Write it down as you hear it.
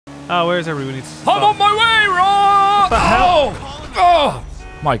Oh, where's everyone? I'm on my way, Rob! The hell? Oh,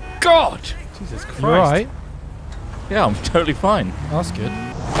 my God! Jesus Christ. You alright? Yeah, I'm totally fine. Oh, that's good.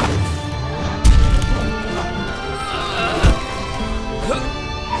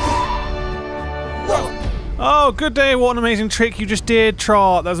 Oh, good day. What an amazing trick you just did,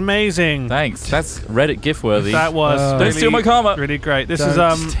 Trot. That was amazing. Thanks. That's Reddit GIF worthy. That was Don't really, steal my karma. Really great. This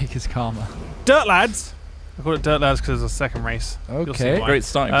Don't is take his karma. Dirt Lads. I call it Dirt Lads because it's a second race. Okay. See why. Great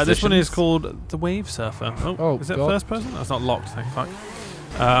starting This one is positions. called the Wave Surfer. Oh, is it God. first person? That's not locked, thank fuck.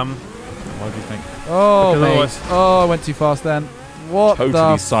 Why do you think? Oh, Because mate. otherwise- Oh, I went too fast then. What Totally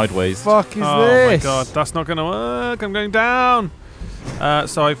the sideways. fuck is Oh this? my god, that's not going to work. I'm going down.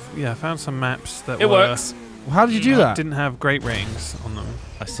 So I've found some maps that It works. How did you do that? didn't have great ratings on them.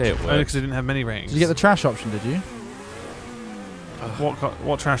 I say it Only works. because I didn't have many ratings. Did you get the trash option, did you?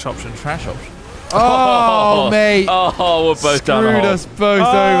 What trash option? Trash option. Oh, mate. Oh, we're both down the Screwed hole. us both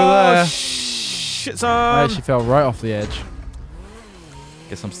over there. Shit's I on. actually fell right off the edge.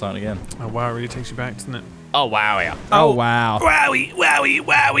 Guess I'm starting again. Oh wow, it really takes you back, doesn't it? Oh, wow, yeah. Oh, wow. Wowie, wowie,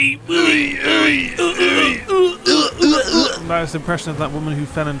 wowie. That's the impression of that woman who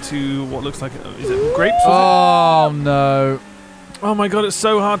fell into what looks like, is it grapes? Was Oh, no. it? Oh my god, it's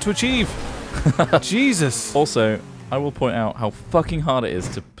so hard to achieve. Jesus. Also, I will point out how fucking hard it is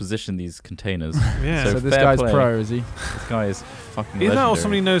to position these containers. Yeah. So this fair guy's play. pro, is he? This guy is fucking Either that or legendary.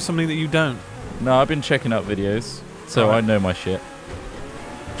 somebody knows something that you don't. No, I've been checking out videos, so Alright. I know my shit.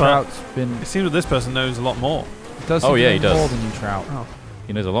 But Trout's been... it seems that this person knows a lot more. Does Oh, he yeah, know he does. more than you, Trout. Oh.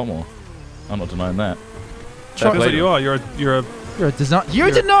 He knows a lot more. I'm not denying that. That's what you are. You're a You're a You're a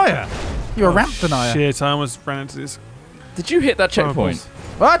You're- denier. You're a oh, ramp denier. Shit, I almost ran into this. Did you hit that checkpoint?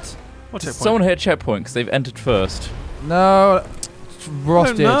 What? What checkpoint? Someone hit a checkpoint because they've entered first. No. Ross I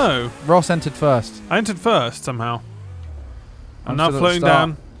don't did. know. Ross entered first. I entered first somehow. I'm I'm now still at the floating start.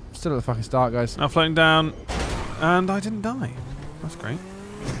 down. Still at the fucking start, guys. Now floating down, and I didn't die. That's great.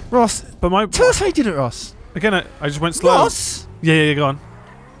 Ross, But my tell us how you did it, Ross. again, I just went slow. Ross, Yeah, go on.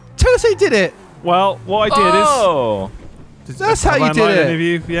 tell us how you did it. Well, what I did Oh! is That's how have you I did enlightened it. Any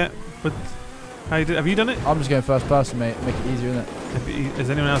of you yet? But how you did? Have you done it? I'm just going first person, mate. Make it easier, innit? Has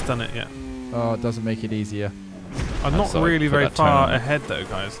anyone else done it yet? Oh, it doesn't make it easier. I'm not sorry, really put very that tone far on. ahead though,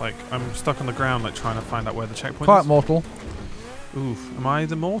 guys. Like I'm stuck on the ground, like trying to find out where the checkpoint Quite is. mortal. Oof, am I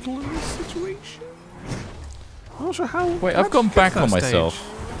the mortal in this situation? I'm not sure how. Wait, how'd I've gone you get back to that on stage? myself.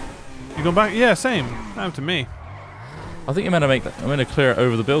 You gone back? Yeah, same. Happened to me. I think you're meant to make that. I'm going to clear it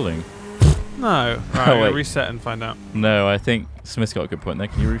over the building. No. Right, I'm Oh, gonna wait. reset and find out. No, I think Smith's got a good point there.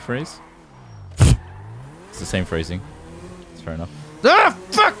 Can you rephrase? It's the same phrasing. It's fair enough. Ah,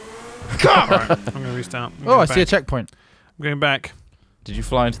 fuck! Right, I'm gonna restart. I'm Oh, I going see a back. checkpoint. I'm going back. Did you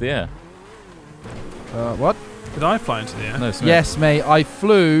fly into the air? What? Did I fly into the air? No, Smith. Yes, mate. I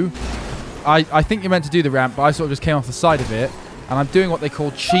flew. I think you're meant to do the ramp, but I sort of just came off the side of it, and I'm doing what they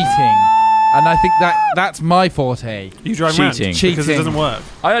call cheating. And I think that's my forte. You drive Cheating. around because it Cheating. doesn't work.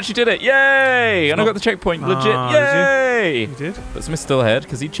 I actually did it. Yay! And I Oh. got the checkpoint. Legit. Ah, Yay! You did? But Smith's still ahead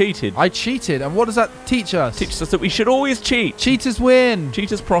because he cheated. I cheated, and what does that teach us? Teaches us that we should always cheat. Cheaters win.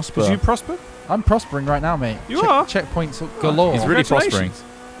 Cheaters prosper. Did you prosper? I'm prospering right now, mate. You are? Checkpoints galore. He's really prospering. Congratulations.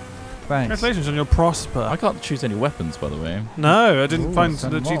 Thanks. Congratulations on your prosper. I can't choose any weapons, by the way. No, I didn't Ooh, find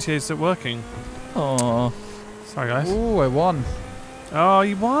send the them off. GTAs that working. Oh, Sorry, guys. Ooh, I won. Oh,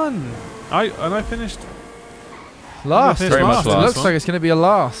 you won. I finished. Last. Very much It last. looks like it's going to be a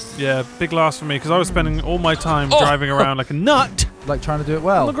last. Yeah, big last for me because I was spending all my time Oh. driving around like a nut Like trying to do it on the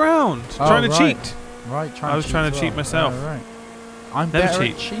well. ground, Oh, trying to right. cheat. Right. I was trying to cheat myself. Right, right. I'm Never better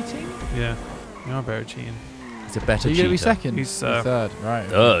cheat. at cheating. Yeah, you are better at cheating. he's a better So you're cheater. going to be second? He's, You're third. Right.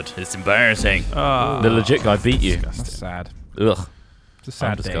 Third. It's embarrassing. Ah, The legit guy beat you. That's disgusting. sad. Ugh. It's a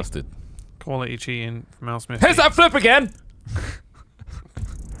I'm sad day. disgusted. Quality cheating from Al Smith. Here's that flip again!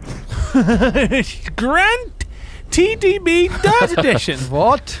 Grand TDB Dirt Edition.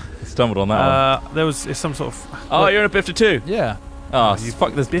 What? Stumbled on that one. There was some sort of. Oh, you're in a Bifter too. Yeah. Oh, you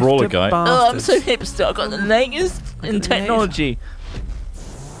fuck this biffed brawler a guy. bastard. hipster. I've got the latest in technology.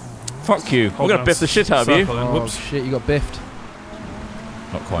 Fuck you. We're Hold gonna on, biff the shit out of you. circle and Oh, whoops. shit, you got biffed.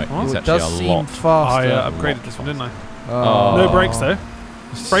 Not quite. What? It's It actually does a seem lot. faster. I upgraded this one, didn't I? Oh. No brakes though.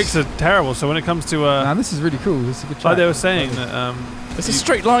 Brakes are terrible. So when it comes to Man, this is really cool. This is a good track. like they were saying that It's a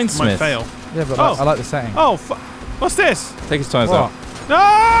straight line, you might Smith. fail. Yeah, but Oh. I like the setting. Oh, what's this? Take his tires What? out. No!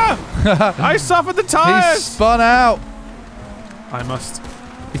 I suffered the He tires. spun out. I must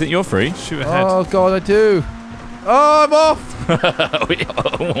You think you're free? shoot ahead. Oh god, I do. Oh, I'm off.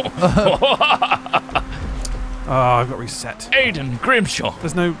 Oh, I've got reset. Aiden Grimshaw.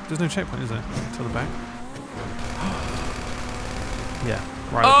 There's no checkpoint, is there? Until the back. Yeah.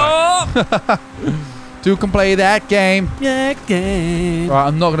 Right at the back. Two can play that game. Yeah, game. Right,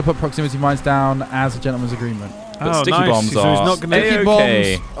 I'm not going to put proximity mines down as a gentleman's agreement. But Oh, sticky nice. bombs So are he's not gonna- Sticky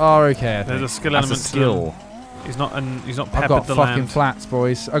okay. bombs are okay, I There's think. a skill That's a element to skill. them. He's not I've peppered got the fucking land. flats,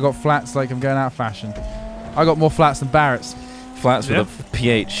 boys. I got flats like I'm going out of fashion. I got more flats than Barrett's. Flats Yeah. with a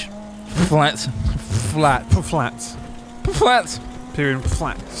PH. Flats. Flat. Flats. Flats. Period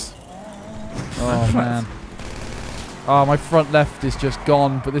flats. Oh, man. Oh, my front left is just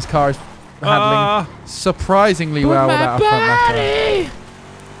gone, but this car is handling surprisingly well without a front left tire.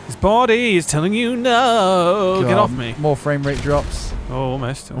 His body is telling you no. Get God, off me. More frame rate drops. Oh,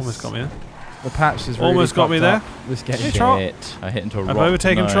 almost. Almost got me there. The patch is really Almost got me fucked there. up this game. Yeah, Trot. Shit. I hit into a rock. I've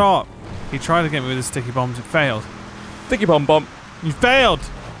overtaken No. Trot. He tried to get me with his sticky bombs. It failed. Sticky bomb bomb. You failed.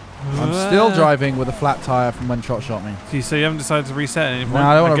 I'm still driving with a flat tire from when Trot shot me. So you haven't decided to reset at any point? No,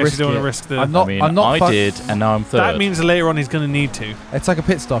 I don't want to guess risk you don't it. want to risk the... I'm not. I mean, I'm not. I did, and now I'm third. That means later on he's going to need to. It's like a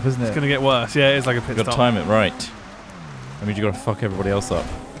pit stop, isn't It's it? going to get worse. Yeah, it is like a pit You've got to stop. time it right. That means you've got to fuck everybody else up.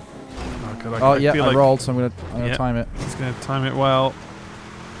 Oh, God, Oh I yeah, feel I like rolled, so I'm gonna Yeah. time it. He's going to time it well.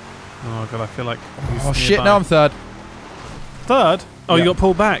 Oh, God, I feel like he's Oh shit! nearby. Now I'm third. Third? Oh, Yeah. you got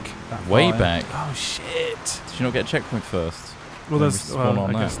pulled back. That Way far, back. Oh, shit. Did you not get a checkpoint first? Well, Then there's... we spawn Well,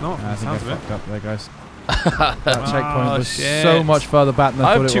 on I guess that. not. I think I Sounds of it. fucked up there, guys. That checkpoint was shit. so much further back than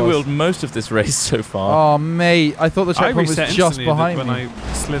I I've thought it was. two-wheeled most of this race so far. Oh mate, I thought the I checkpoint was reset just instantly behind when me.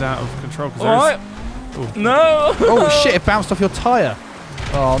 I slid out of control. 'Cause Alright. there's- No! Oh shit! It bounced off your tire.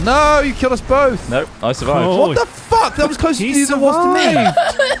 Oh no! You killed us both. Nope, I survived. Oh. What the fuck? That was closer to He you than it was to me.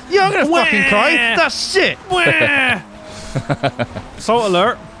 survived. Yeah, I'm gonna Wah. fucking cry. That's shit. Wah! Salt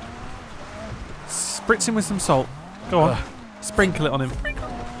alert. Spritz him with some salt. Go on. Sprinkle it on him.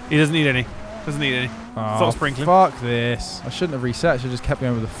 He doesn't need any. Doesn't need any. Stop sprinkling. Fuck this. I shouldn't have reset. I should have just kept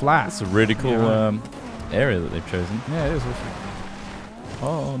going with the flats. That's a really cool Yeah, right. area that they've chosen. Yeah, it is awesome.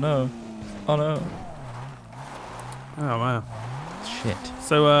 Oh no. Oh no. Oh wow. Shit.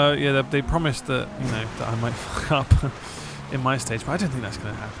 So yeah, they promised that that I might fuck up in my stage, but I don't think that's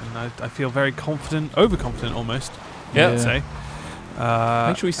going to happen. I feel very confident, overconfident almost. Yeah. I'd say.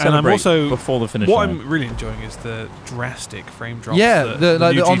 Make sure we and I'm celebrate also before the finish what line. I'm really enjoying is the drastic frame drops. Yeah, that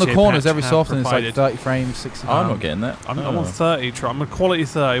like new on the GTA corners patch every have so often it's like provided. 30 frames, 60 I'm frames. not getting that. I'm Oh. on 30. I'm a quality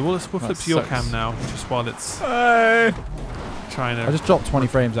 30. We'll flip That to your sucks. cam now, just while it's Hey. trying to. I just dropped 20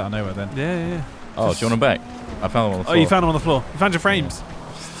 frames out of nowhere then. Yeah. Oh, do you want them back? I found them on the floor. Oh, you found them on the floor. You found your frames.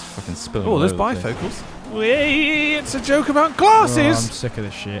 Fucking spilling Oh, all there's over the place. bifocals. Wait, it's a joke about Oh, I'm glasses. sick of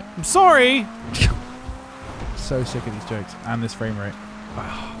this shit. I'm sorry. So sick of these jokes and this frame rate.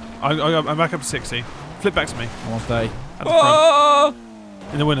 I'm back up to 60. Flip back to me. I'm on 30. At the front. Oh!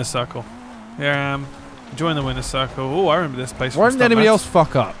 In the winner's circle. Here I am. Join the winner's circle. Oh, I remember this place. Why from didn't anybody Stuntlads. else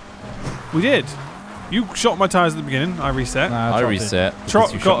fuck up? We did. You shot my tyres at the beginning. I reset. Nah, I Trot reset.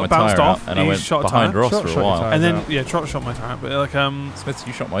 Trot because you got shot my bounced tire off, out, and I he went shot a behind tire. Ross Trot for a shot your while. tire. And then out. yeah, Trot shot my tire, but Smith,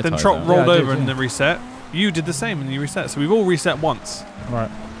 you shot my then tires Trot out. rolled Yeah, I did, over and yeah. then reset. You did the same and you reset. So we've all reset once. did.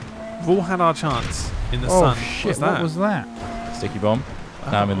 Right. We've all had our chance in the Oh sun. shit! What's that? What was that? Sticky bomb.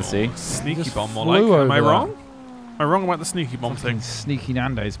 Now I'm in the sea. Sneaky Just bomb, more flew like. Am I over wrong? Am I wrong about the sneaky bomb Fucking thing? sneaky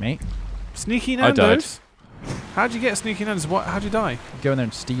Nando's, mate. Sneaky I died. Nando's? How'd you get sneaky Nando's? How'd you die? Go in there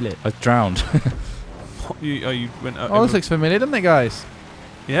and steal it. I drowned. You went. Oh, this looks familiar, doesn't it, guys?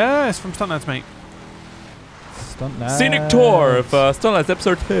 yeah, it's from Stuntlads, mate. Stunt lads. Scenic tour of Stuntlads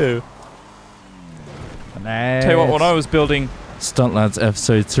episode 2. Lads. Tell you what, when I was building Stuntlads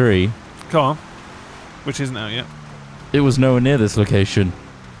episode 3, Go on. Which isn't out yet. it was nowhere near this location.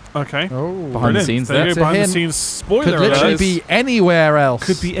 Okay. Oh, Behind the Brilliant. scenes There you there. go, behind the It's a scenes spoiler could literally alert. be anywhere else.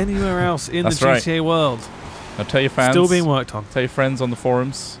 Could be anywhere else in That's the right. GTA world. Now tell your fans. Still being worked on. Tell your friends on the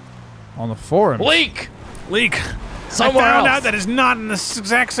forums. on the forum. Leak! Leak. Somewhere I found else. out that it's not in the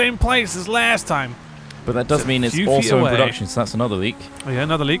exact same place as last time. But that does It's a mean it's few feet also in away. production, so that's another leak. Oh yeah,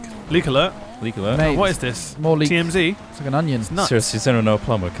 another leak. Leak alert. Leak alert. Mate, What is this? more leak. TMZ. It's like an onion. It's nuts. Seriously, does anyone know a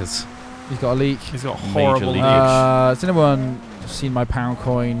plumber? Because He's got a leak. He's got Major horrible leakage. leakage. Has anyone seen my pound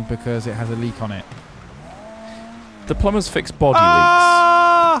coin because it has a leak on it? the plumbers fix body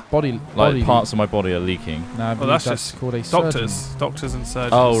Ah! Body, leaks. body Like parts of my body are leaking. leak. No, I Well, believe that's that's just called a Doctors. surgeon. Doctors and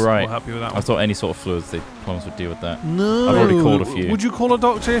surgeons Oh, right. will help you with that I one. thought any sort of fluids, the plumbers would deal with that. No. I've already called a few. Would you call a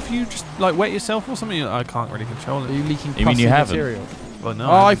doctor if you just like wet yourself or something? I can't really control Are it. you leaking You mean you pussy haven't? material? Well,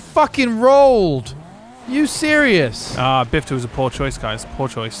 no. Oh, I fucking rolled. You serious? Bifta was a poor choice, guys. Poor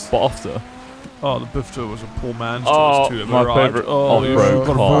choice. But after. Oh, the Bifta was a poor man's Oh, choice too. am I my right? favourite Oh, you off-road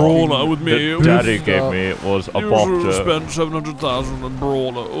got a car. brawler with me. That Daddy Bifta. gave me was a You should have Bofta. spent 700,000 on a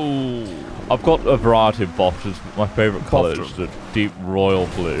brawler. Oh. I've got a variety of BOFs. My favourite colour is the deep royal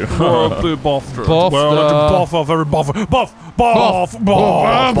blue. Royal blue BOF. Boff. Well, like a BOF of every BOF. BOF. BOF.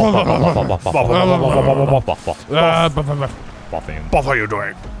 Boffing. BOF are you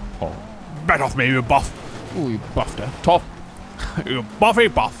doing? Bet off me, you BOF. Ooh, you buffed her. Top. You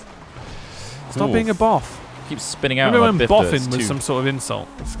BOFy BOF. Stop Ooh. being a BOF. Keeps spinning out. Remember on when my bifter. boffin was some sort of insult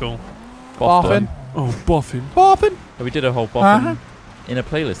at school? Boffin. Oh, boffin. Boffin. We did a whole boffin in a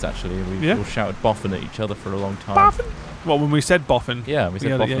playlist actually. We Yeah. all shouted boffin at each other for a long time. Boffin. What, when we said boffin? Yeah, we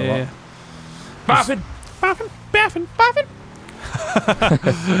said boffin a lot. Boffin. Boffin. Boffin. Boffin.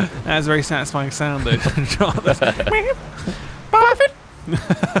 That's a very satisfying sound, though. Boffin.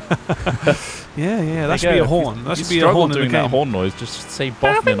 Yeah. That should be a horn. That should be a horn in the doing game. that horn noise. Just say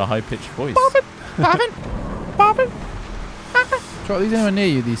boffin in a high-pitched voice. Boffin. Boffin. Boffin. Are these anywhere near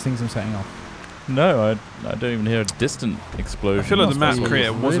you, these things I'm setting off? No, I don't even hear a distant explosion. I feel like the map be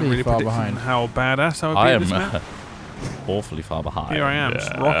creator wasn't really really far predicting behind. how badass I would be I at this map. am awfully far behind. Here I am,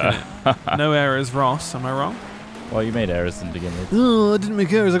 just rocking it. No errors, Ross. Am I wrong? Well, you made errors to begin with. Oh, I didn't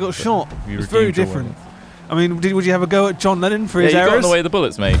make errors. I got shot. You It's very redeemed your different. winnings. I mean, would you have a go at John Lennon for Yeah, his you got in errors? the way of the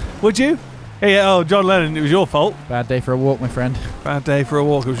bullets, mate. Would you? Yeah, oh, John Lennon, it was your fault. Bad day for a walk, my friend. Bad day for a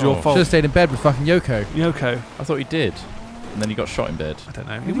walk, it was your Oh. fault. Should have stayed in bed with fucking Yoko. Yoko. I thought he did. And then he got shot in bed. I don't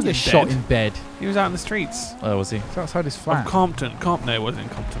know. He He was was get in shot bed. in bed. He was out in the streets. Oh, was he? It's outside his Of flat. Compton. No, it wasn't in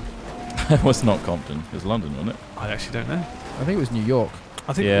Compton. It was not Compton. It was London, wasn't it? I actually don't know. I think it was New York.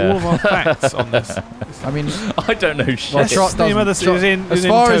 I think Yeah. all of our facts on this. I mean, I don't know shit. Well, Yes, Trot name doesn't- other Trot- is in, as is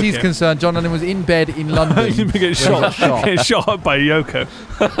in far as he's Tokyo. concerned, John Lennon was in bed in London. He when get he got shot get shot up by Yoko.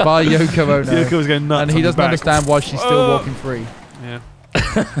 by Yoko Ono. Yoko was going nuts. And he on his doesn't back. understand why she's still walking free. Yeah.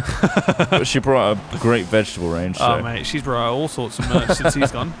 But she brought a great vegetable range. So. Oh mate, she's brought out all sorts of merch since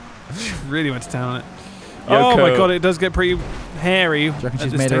he's gone. She really went to town on it. Oh my Yoko- god, it does get pretty hairy. Do you reckon at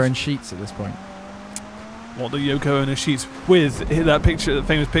she's this made her stage. own sheets at this point? What, the Yoko Ono sheets with that picture, the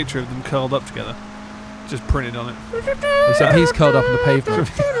famous picture of them curled up together, just printed on it. Except he's curled up on the pavement.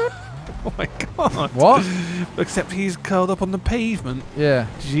 Oh my god. What? Except he's curled up on the pavement. Yeah.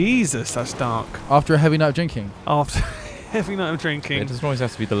 Jesus, that's dark. After a heavy night of drinking. After heavy night of drinking. It doesn't always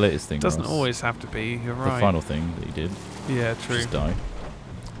have to be the latest thing. Doesn't Ross. always have to be. You're The right. final thing that he did. Yeah, true. Just die.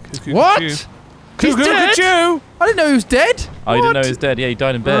 Cuckoo, What? cuckoo. He's Cuckoo, dead? cuckoo. I didn't know he was dead. Oh, you didn't know What? he was dead? Yeah, he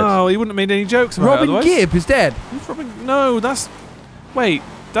died in bed. Oh, he wouldn't have made any jokes about it Robin otherwise. Gibb is dead. Who's Robin? No, that's. Wait,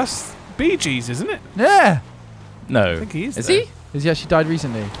 that's Bee Gees, isn't it? Yeah. No. I think he is. Is there. he? Has he actually died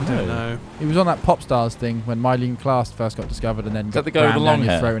recently? I don't know. He was on that Pop Stars thing when Mylene Class first got discovered and then Is got that the guy with the rammed long down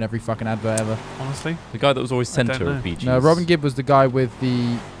your hair? throat in every fucking advert ever. Honestly, The guy that was always I don't centre know. of BGs. No, Robin Gibb was the guy with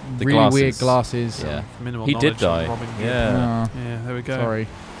the really weird glasses. Yeah. minimal He did knowledge on die. Robin Gibb. Yeah. Oh, Yeah, there we go. sorry.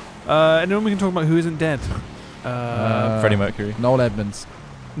 And then we can talk about who isn't dead. Freddie Mercury. Noel Edmonds.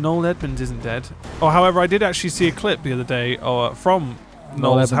 Noel Edmonds isn't dead. Oh, however, I did actually see a clip the other day from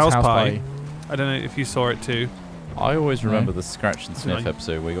Noel Noel's Edmonds' house party. I don't know if you saw it too. I always remember No. the Scratch and Sniff Like-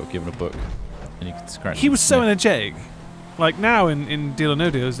 episode where he got given a book and you could scratch. He and was so sniff. energetic. Like now in Deal or No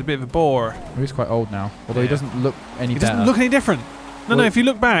Deal, he's a bit of a bore. He's quite old now, although he Yeah. doesn't look any He better. doesn't look any different. No, Well, if you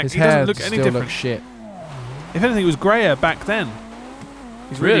look back, his he hair doesn't look any still different. looks shit. If anything, it was grayer back then.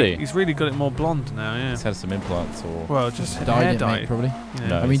 He's Really? He's really got it more blonde now, yeah. He's had some implants or. Well, just hair Dyed it, dye. mate, probably. Yeah.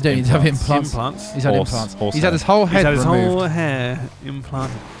 No. I mean, you don't need to have implants. Implants. He's had Horse- implants. horse He's had hair. his whole He's head had his removed. whole hair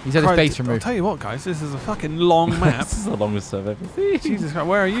implanted. He's had his Christ, face I'll removed. tell you what, guys, this is a fucking long map. This is the longest I've ever seen. Jesus Christ,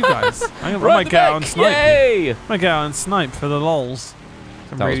 where are you guys? I Right might the get out back, and snipe. Yay! I might get out and snipe for the lols.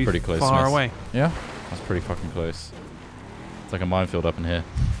 I'm That was really pretty close, far Smith. away. Yeah. That's pretty fucking close. It's like a minefield up in here.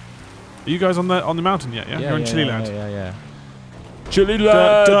 Are you guys on the mountain yet? Yeah, you're in Chili Land. Yeah. Chili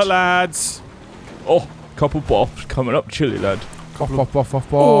Dirt lads. Oh, couple boffs coming up, Chili lad. Boff, boff, boff, boff,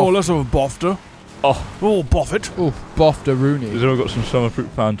 Oh, boff. let's have a bofter. Oh, Boff it. Oh, boff the Rooney. has anyone got some summer fruit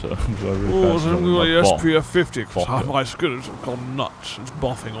Fanta? Oh, so I'm going to SPF 50 because Bofter. my skin has gone nuts. It's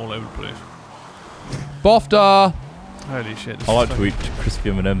boffing all over the place. Boffter. Holy shit. this I is like so- to eat crispy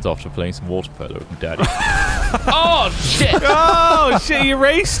M&Ms after playing some water polo with my daddy. Oh shit! Oh shit, he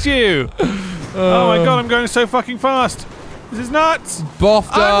erased you! Oh my god, I'm going so fucking fast. This is nuts. Boffter.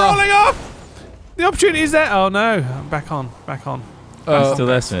 I'm rolling off. The opportunity is there. Oh no, I'm back on. I'm still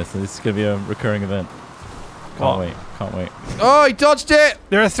there, Smith. This is going to be a recurring event. What? Can't wait. Oh, he dodged it.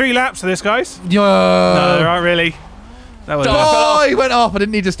 There are 3 laps of this, guys. No, there No. aren't really. That was Oh, he went off. I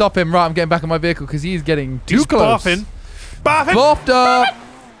didn't need to stop him. Right, I'm getting back in my vehicle because he's getting too He's close. Boffing. Boffing. Boffter.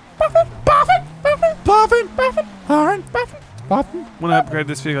 Boffing. Boffin. When I upgraded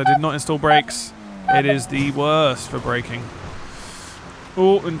this vehicle, I did not install brakes. It is the worst for braking.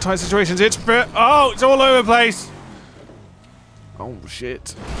 Oh, in tight situations, it's all over the place. Oh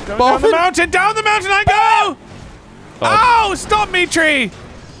shit! Going Boffin? down the mountain I go! Oh, stop me, tree!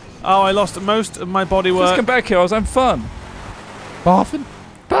 Oh, I lost most of my body Just work. come back here. I was having fun. Boffin?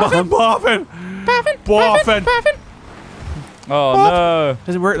 Boffin! Oh no.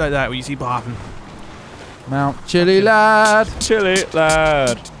 Doesn't work like that when you see Boffin. Mount Chilly Lad. Chilly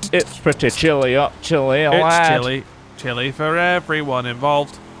lad. It's pretty chilly up, chilly lad. It's chilly for everyone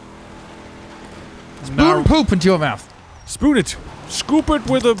involved. Spoon poop into your mouth. Spoon it. Scoop it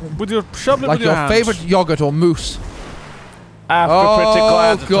with your shovel it Like with your your hands. favourite yogurt or mousse. After pretty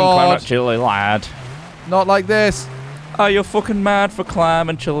glad to God. climb up chilly lad. Not like this. Are you fucking mad for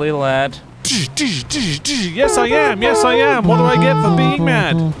climbing chilly lad? Yes, I am. Yes, I am. What do I get for being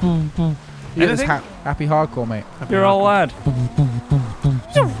mad? Yeah, it's Anything? happy hardcore, mate. You're all lad.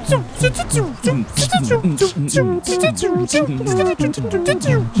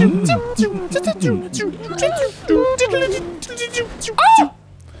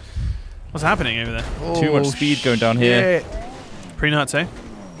 What's happening over there? Too much speed going down here. Pretty nuts, eh?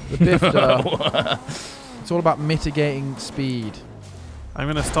 The bifter. It's all about mitigating speed. I'm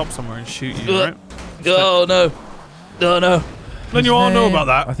gonna stop somewhere and shoot you, right? Oh no. Oh no. Then you all know about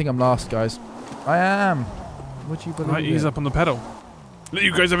that. I think I'm last, guys. I am. Would you believe Right, ease it? up on the pedal. Let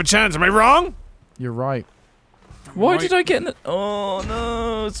you guys have a chance. Am I wrong? You're right. Why Right. did I get in the... Oh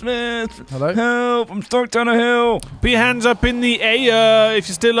no, Smith. Hello? Help, I'm stuck down a hill. Put your hands up in the air if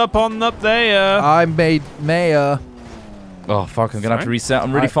you're still up there. I made mayor. Oh fuck, I'm gonna have to Sorry? reset.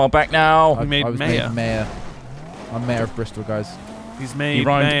 I'm really far back now. I made was mayor. made mayor. I'm mayor of Bristol, guys. He's He made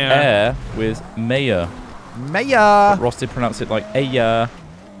rhymed mayor. air with mayor. Mayor! Ross did pronounce it like ayer.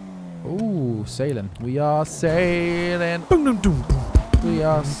 Ooh, sailing. We are sailing. Boom, boom, boom, boom. We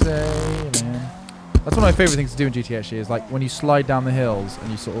are sailing. That's one of my favourite things to do in GTA actually, is like when you slide down the hills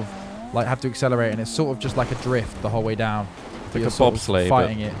and you sort of like have to accelerate and it's sort of just like a drift the whole way down. But Like you're a sort of bobsleigh,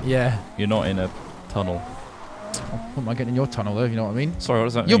 fighting it. Yeah. You're not in a tunnel. What am I getting in your tunnel though, you know what I mean? Sorry, what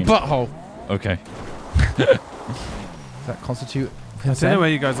does that Your mean? butthole. Okay. Does that constitute I don't know where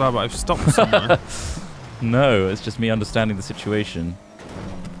you guys are, but I've stopped somewhere. No, it's just me understanding the situation.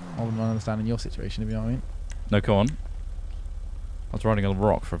 I wouldn't understanding your situation, if you know what I mean. No, come on. I was riding a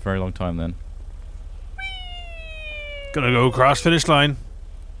rock for a very long time then. Gonna go across finish line.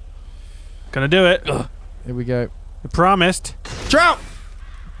 Gonna do it. Here we go. I promised. Trout!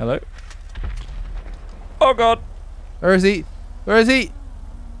 Hello? Oh god! Where is he? Where is he?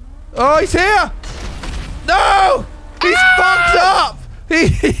 Oh, he's here! No! He's fucked up!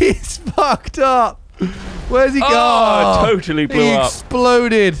 He's fucked up! Where's he gone? Oh, it totally blew He up.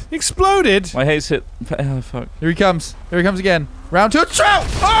 exploded. Exploded. My haze hit. Oh, fuck. Here he comes. Here he comes again. Round two. Trout!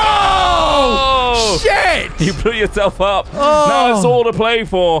 Oh! Shit! You blew yourself up. Oh. Now it's all to play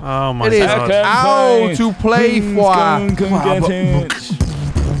for. Oh my It is god. how to play for. Come get it.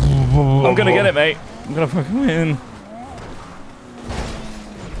 I'm gonna get it, mate. I'm gonna fucking win.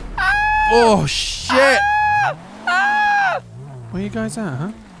 Oh, shit! Where you guys at,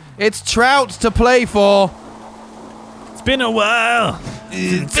 huh? It's Trout to play for. It's been a while.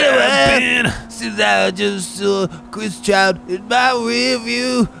 It's been. since I just saw Chris Trout in my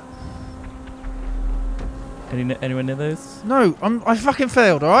review. Anyone near those? No, I fucking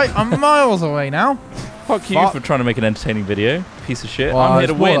failed, alright? I'm miles away now. Fuck you Fuck. for trying to make an entertaining video. Piece of shit. Well, I'm here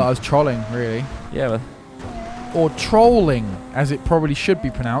it's to more win. that I was trolling, really. Yeah, well, Or trolling, as it probably should be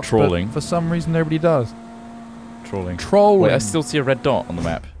pronounced. but Trolling. for some reason, nobody does. trolling. Trolling. Wait, I still see a red dot on the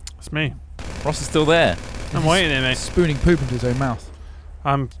map. It's me. Ross is still there. I'm waiting here, mate. Spooning poop into his own mouth.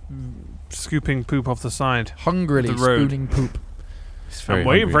 I'm scooping poop off the side. Hungrily The road. spooning poop. He's very I'm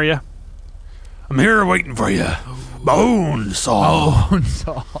waiting for you. I'm here waiting for you. Bone saw. Oh,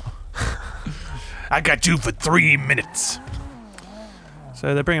 so. I got you for 3 minutes.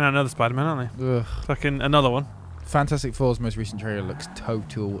 So they're bringing out another Spider-Man, aren't they? Ugh. Fucking another one. Fantastic Four's most recent trailer looks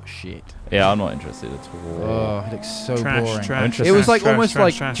total shit. Yeah, I'm not interested at all. Oh, it looks so Trash, boring. trash, Interesting. It was like trash, almost trash,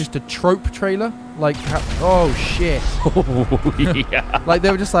 like trash. just a trope trailer. Like, oh shit. Yeah. Like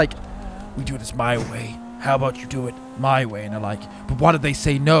they were just like, we do this my way. How about you do it my way? And they're like, but why did they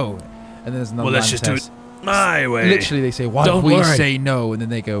say no? And then there's another Well, let's line just that do says, My way. literally, they say, why Don't don't we worry. say no? And then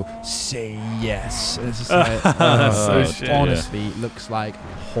they go, say yes. And it's just like, So it shit. honestly looks like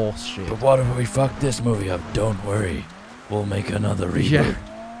horse shit. what if we fuck this movie up? Don't worry. We'll make another reboot. Yeah.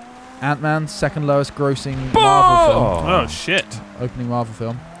 Ant-Man, second lowest grossing Marvel film. Oh shit. Opening Marvel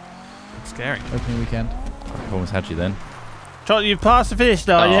film. Scary. Opening weekend. I almost had you then. Charlie, you've passed the finish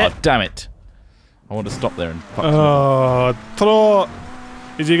Oh, line yet? damn it. I want to stop there and fuck Oh, throw.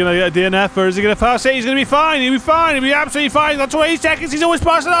 Is he going to get a DNF or is he going to pass it? He's going to be fine. He'll be fine. He'll be absolutely fine. That's 20 seconds. He's always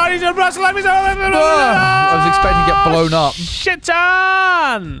passing the line. He's going to pass the line. I was expecting to get blown up. Shit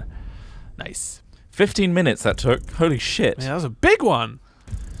on. Nice. 15 minutes that took. Holy shit. Yeah, that was a big one.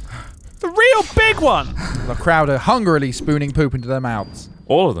 The real big one. The crowd are hungrily spooning poop into their mouths.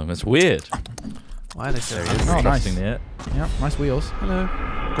 All of them. It's weird. Why are they so Oh, nice. Yeah. Yeah, nice wheels. Hello.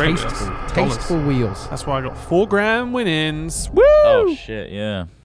 Great Tasteful, wheels. tasteful wheels. That's why I got 4 grand win-ins. Woo! Oh shit, yeah.